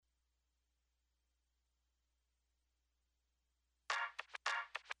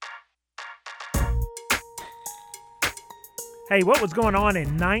Hey, what was going on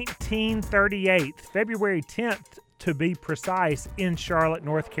in 1938, February 10th to be precise, in Charlotte,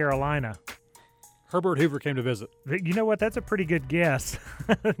 North Carolina? Herbert Hoover came to visit. You know what? That's a pretty good guess.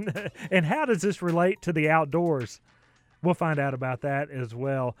 And how does this relate to the outdoors? We'll find out about that as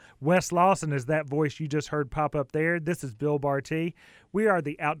well. Wes Lawson is that voice you just heard pop up there. This is Bill Barty. We are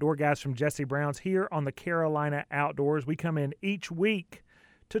the outdoor guys from Jesse Brown's here on the Carolina Outdoors. We come in each week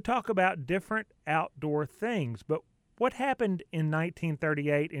to talk about different outdoor things. But what happened in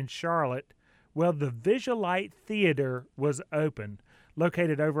 1938 in Charlotte? Well, the Visualite Theater was open,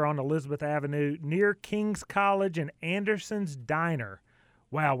 located over on Elizabeth Avenue near King's College and Anderson's Diner.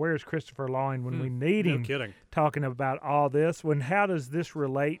 Wow, where's Christopher Lawing when we need him? No kidding. Talking about all this. How does this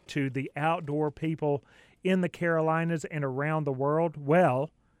relate to the outdoor people in the Carolinas and around the world? Well,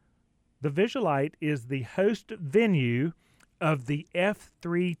 the Visualite is the host venue of the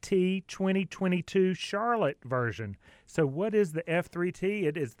F3T 2022 Charlotte version. So what is the F3T?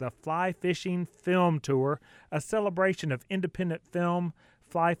 It is the Fly Fishing Film Tour, a celebration of independent film,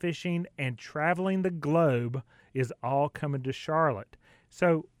 fly fishing, and traveling the globe is all coming to Charlotte.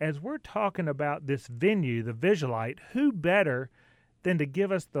 So as we're talking about this venue, the Visualite, who better than to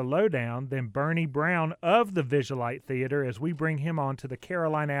give us the lowdown than Bernie Brown of the Visualite Theater as we bring him on to the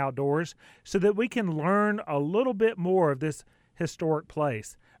Carolina Outdoors so that we can learn a little bit more of this historic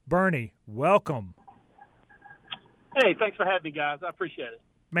place. Bernie, welcome. Hey, thanks for having me, guys. I appreciate it.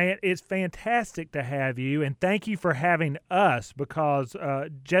 Man, it's fantastic to have you, and thank you for having us because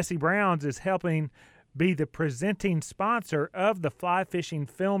Jesse Brown's is helping be the presenting sponsor of the Fly Fishing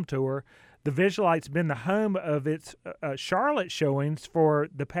Film Tour. The Visualite's been the home of its Charlotte showings for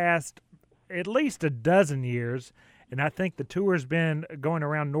the past at least a dozen years, and I think the tour's been going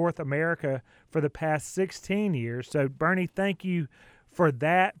around North America for the past 16 years. So, Bernie, thank you for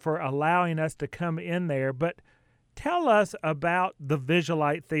that, for allowing us to come in there. But tell us about the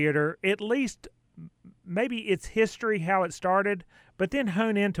Visualite Theater, at least maybe its history, how it started, but then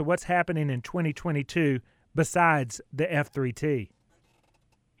hone into what's happening in 2022 besides the F3T.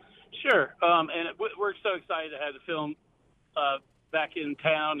 Sure. We're so excited to have the film back in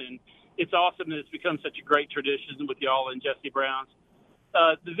town, and it's awesome that it's become such a great tradition with y'all and Jesse Brown's.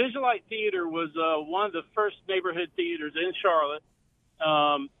 The Visualite Theater was one of the first neighborhood theaters in Charlotte.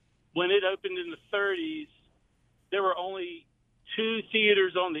 When it opened in the 30s, there were only 2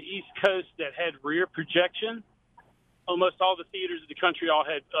 theaters on the East Coast that had rear projection. Almost all the theaters in the country all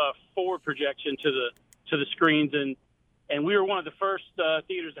had forward projection to the screens, and we were one of the first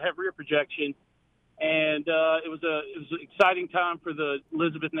theaters to have rear projection. And it was an exciting time for the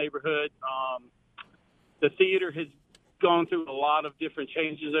Elizabeth neighborhood. The theater has gone through a lot of different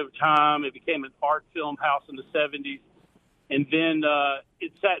changes over time. It became an art film house in the 70s, and then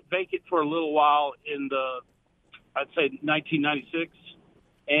it sat vacant for a little while in I'd say 1996.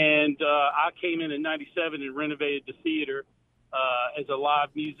 And I came in 97 and renovated the theater as a live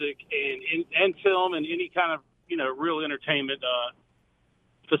music and film and any kind of, real entertainment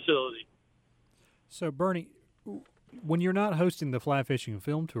facility. So, Bernie, when you're not hosting the Fly Fishing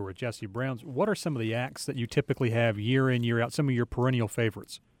Film Tour at Jesse Brown's, what are some of the acts that you typically have year in, year out, some of your perennial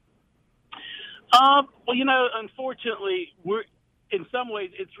favorites? Well, unfortunately, in some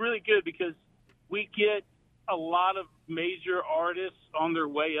ways it's really good because we get a lot of major artists on their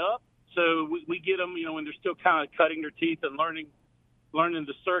way up. So we get them, when they're still kind of cutting their teeth and learning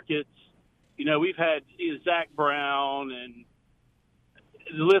the circuits. We've had Zach Brown, and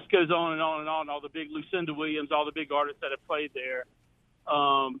the list goes on and on and on. All the big Lucinda Williams, all the big artists that have played there.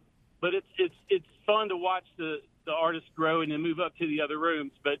 But it's fun to watch the artists grow and then move up to the other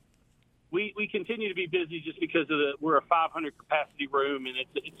rooms. But we continue to be busy just because we're a 500 capacity room, and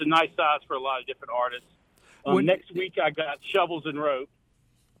it's a nice size for a lot of different artists. Next week I got Shovels and Rope,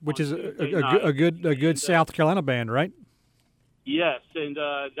 which is a good South Carolina band, right? Yes, and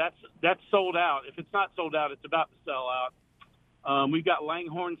that's sold out. If it's not sold out, it's about to sell out. We've got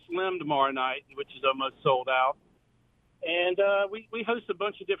Langhorne Slim tomorrow night, which is almost sold out. And we host a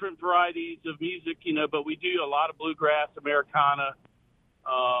bunch of different varieties of music, but we do a lot of bluegrass, Americana,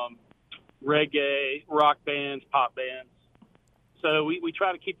 reggae, rock bands, pop bands. So we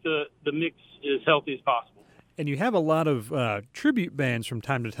try to keep the mix as healthy as possible. And you have a lot of tribute bands from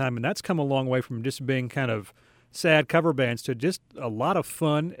time to time, and that's come a long way from just being kind of sad cover bands to just a lot of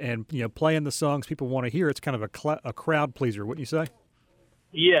fun and, playing the songs people want to hear. It's kind of a crowd pleaser, wouldn't you say?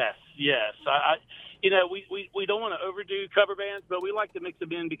 Yes. We don't want to overdo cover bands, but we like to mix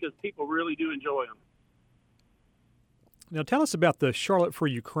them in because people really do enjoy them. Now, tell us about the Charlotte for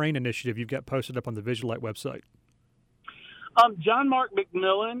Ukraine initiative you've got posted up on the Visualite website. John Mark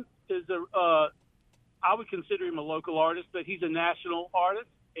McMillan is I would consider him a local artist, but he's a national artist.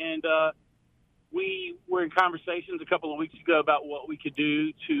 And we were in conversations a couple of weeks ago about what we could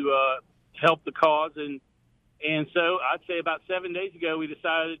do to help the cause. And so I'd say about 7 days ago, we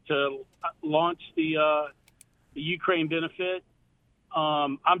decided to launch the Ukraine benefit.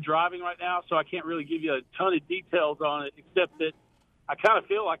 I'm driving right now, so I can't really give you a ton of details on it, except that I kind of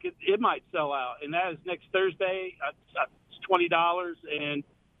feel like it might sell out. And that is next Thursday. It's $20. And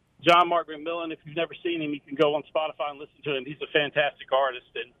John Mark McMillan, if you've never seen him, you can go on Spotify and listen to him. He's a fantastic artist.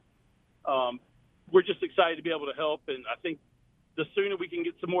 And we're just excited to be able to help. And I think the sooner we can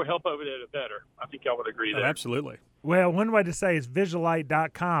get some more help over there, the better. I think y'all would agree there. Absolutely. Well, one way to say is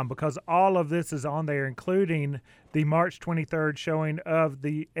Visualite.com, because all of this is on there, including the March 23rd showing of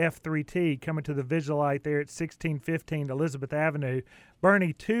the F3T coming to the Visualite there at 1615 Elizabeth Avenue.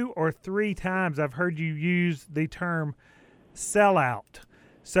 Bernie, 2 or 3 times I've heard you use the term sellout.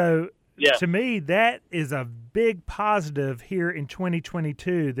 So Yeah. to me, that is a big positive here in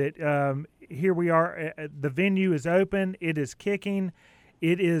 2022 that here we are. The venue is open. It is kicking.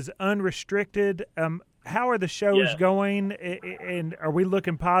 It is unrestricted. How are the shows going, and are we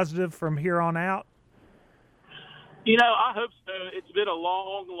looking positive from here on out? You know, I hope so. It's been a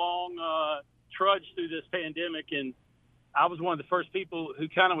long trudge through this pandemic, and I was one of the first people who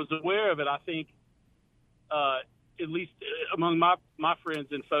kind of was aware of it, I think, at least among my friends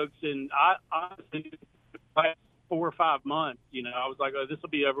and folks. And I honestly, last 4 or 5 months, you know, I was like, oh, this will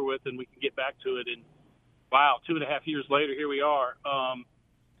be over with and we can get back to it. And wow, 2.5 years later, here we are.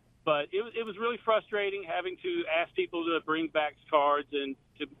 But it was really frustrating having to ask people to bring back cards and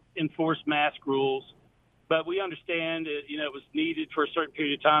to enforce mask rules. But we understand it, you know, it was needed for a certain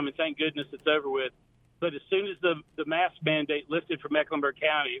period of time, and thank goodness it's over with. But as soon as the mask mandate lifted from Mecklenburg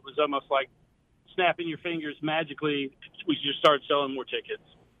County, it was almost like snapping your fingers magically. We just started selling more tickets.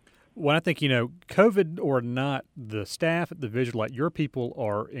 Well, I think, you know, COVID or not, the staff at the Visualite, your people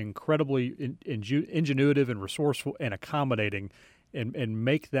are incredibly ingenuitive and resourceful and accommodating, and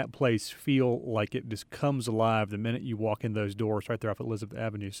make that place feel like it just comes alive the minute you walk in those doors right there off Elizabeth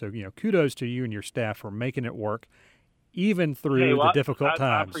Avenue. So, you know, kudos to you and your staff for making it work, even through the difficult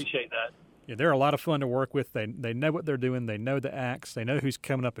times. I appreciate that. Yeah, they're a lot of fun to work with. They know what they're doing. They know the acts. They know who's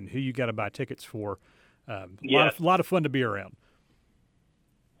coming up and who you got to buy tickets for. A lot of fun to be around.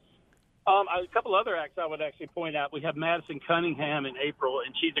 A couple other acts I would actually point out. We have Madison Cunningham in April,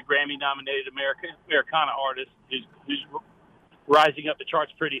 and she's a Grammy-nominated Americana artist who's rising up the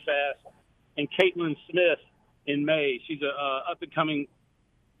charts pretty fast. And Caitlin Smith in May. She's a up-and-coming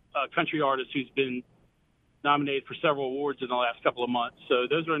country artist who's been nominated for several awards in the last couple of months. So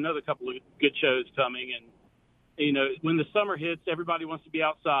those are another couple of good shows coming. And, you know, when the summer hits, everybody wants to be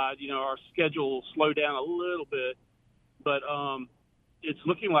outside. You know, our schedule will slow down a little bit. But it's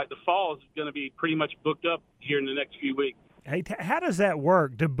looking like the fall is going to be pretty much booked up here in the next few weeks. Hey, how does that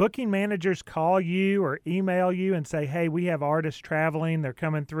work? Do booking managers call you or email you and say, hey, we have artists traveling, they're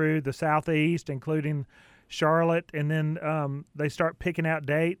coming through the Southeast, including Charlotte, and then they start picking out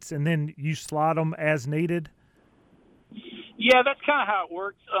dates, and then you slot them as needed? Yeah, that's kind of how it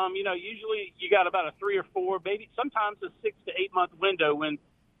works. You know, usually you got about a 3 or 4, maybe sometimes a 6 to 8 month window when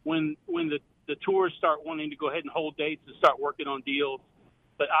the tours start wanting to go ahead and hold dates and start working on deals.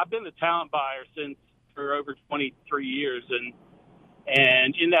 But I've been the talent buyer for over 23 years,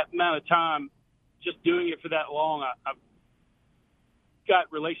 and in that amount of time, just doing it for that long, I've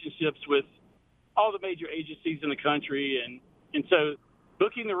got relationships with all the major agencies in the country, and so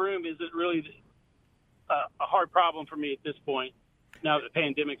booking the room isn't really a hard problem for me at this point. Now that the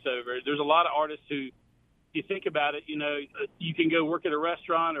pandemic's over, there's a lot of artists who, if you think about it, you know, you can go work at a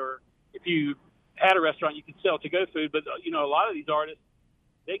restaurant, or if you had a restaurant, you could sell to-go food. But you know, a lot of these artists,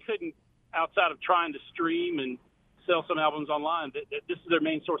 they couldn't, outside of trying to stream and sell some albums online, this is their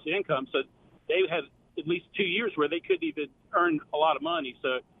main source of income. So they had at least 2 years where they couldn't even earn a lot of money.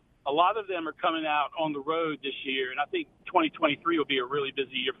 So a lot of them are coming out on the road this year, and I think 2023 will be a really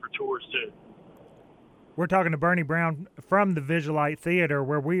busy year for tours too. We're talking to Bernie Brown from the Visualite Theater,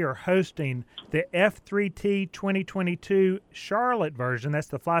 where we are hosting the F3T 2022 Charlotte version. That's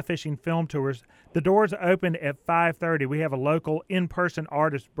the Fly Fishing Film Tours. The doors open at 5:30. We have a local in-person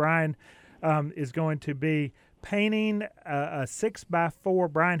artist. Brian is going to be painting a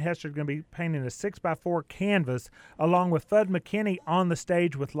 6x4. Brian Hester is going to be painting a 6x4 canvas, along with Fudd McKinney on the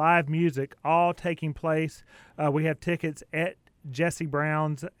stage with live music, all taking place. We have tickets at Jesse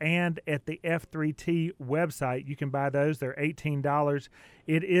Brown's and at the F3T website. You can buy those. They're $18.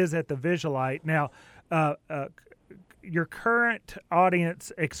 It is at the Visualite. Now, your current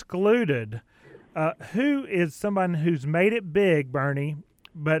audience excluded, who is someone who's made it big, Bernie,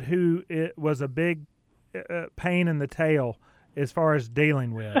 but who it was a big pain in the tail as far as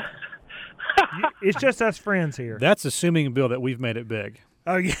dealing with. It's just us friends here. That's assuming, Bill, that we've made it big.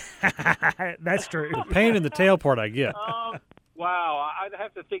 Oh, yeah, that's true. The pain in the tail part I get. Wow, I'd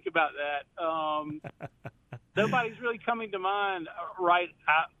have to think about that. Nobody's really coming to mind right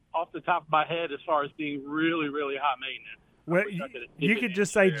off the top of my head as far as being really, really high maintenance. Well, you could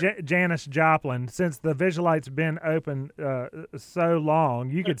just say Janis Joplin, since the Visualite's been open so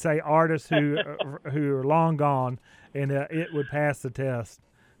long. You could say artists who are long gone, and it would pass the test.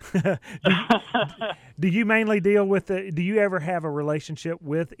 Do you mainly deal with do you ever have a relationship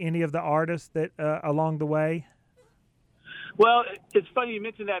with any of the artists that along the way? Well, it's funny you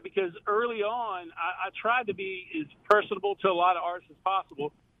mention that because early on I tried to be as personable to a lot of artists as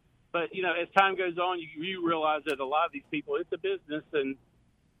possible. But, as time goes on, you realize that a lot of these people, it's a business and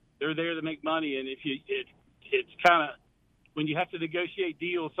they're there to make money. And it's kind of, when you have to negotiate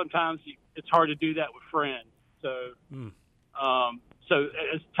deals, sometimes it's hard to do that with friends. So, so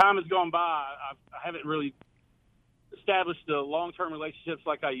as time has gone by, I haven't really established the long-term relationships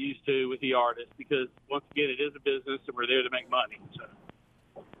like I used to with the artists because, once again, it is a business and we're there to make money. So.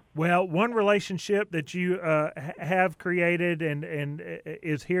 Well, one relationship that you have created and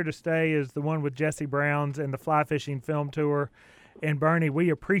is here to stay is the one with Jesse Brown's and the Fly Fishing Film Tour. And Bernie, we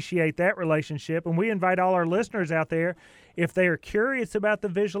appreciate that relationship, and we invite all our listeners out there, if they are curious about the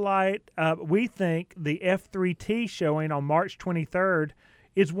Visualite, we think the F3T showing on March 23rd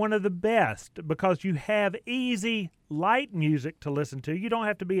is one of the best because you have easy, light music to listen to. You don't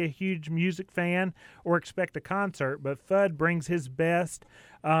have to be a huge music fan or expect a concert, but Fudd brings his best.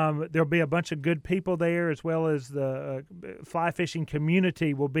 There'll be a bunch of good people there, as well as the fly fishing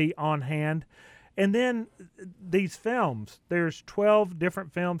community will be on hand. And then these films, there's 12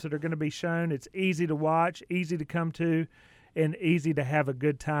 different films that are going to be shown. It's easy to watch, easy to come to, and easy to have a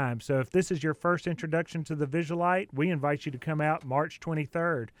good time. So if this is your first introduction to the Visualite, we invite you to come out March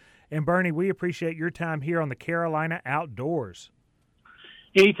 23rd. And Bernie, we appreciate your time here on the Carolina Outdoors.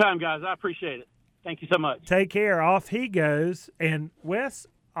 Anytime, guys. I appreciate it. Thank you so much. Take care. Off he goes. And Wes,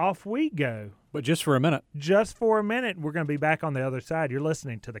 off we go. But just for a minute. Just for a minute. We're going to be back on the other side. You're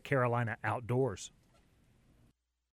listening to the Carolina Outdoors.